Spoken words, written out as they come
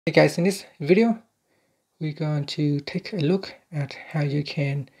Hey guys, in this video, we're going to take a look at how you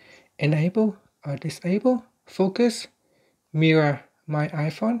can enable or disable focus mirror my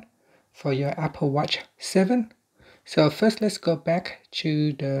iPhone for your Apple Watch 7. So first, let's go back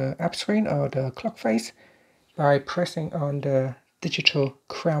to the app screen or the clock face by pressing on the digital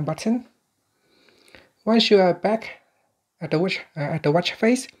crown button. Once you are back at the watch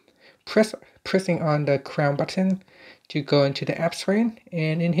face, pressing on the crown button to go into the app screen,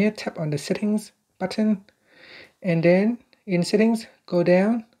 and in here tap on the settings button, and then in settings go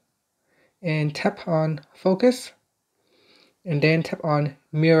down and tap on focus, and then tap on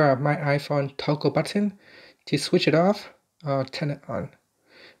mirror my iPhone toggle button to switch it off or turn it on.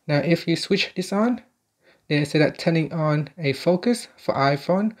 Now if you switch this on, then instead of turning on a focus for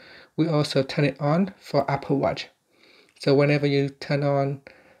iPhone, we also turn it on for Apple Watch. So whenever you turn on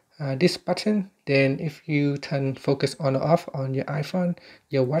this button, then if you turn focus on or off on your iPhone,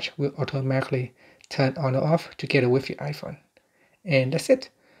 your watch will automatically turn on or off together with your iPhone. And that's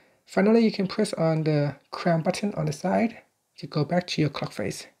it. Finally, you can press on the crown button on the side to go back to your clock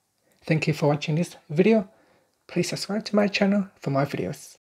face. Thank you for watching this video. Please subscribe to my channel for more videos.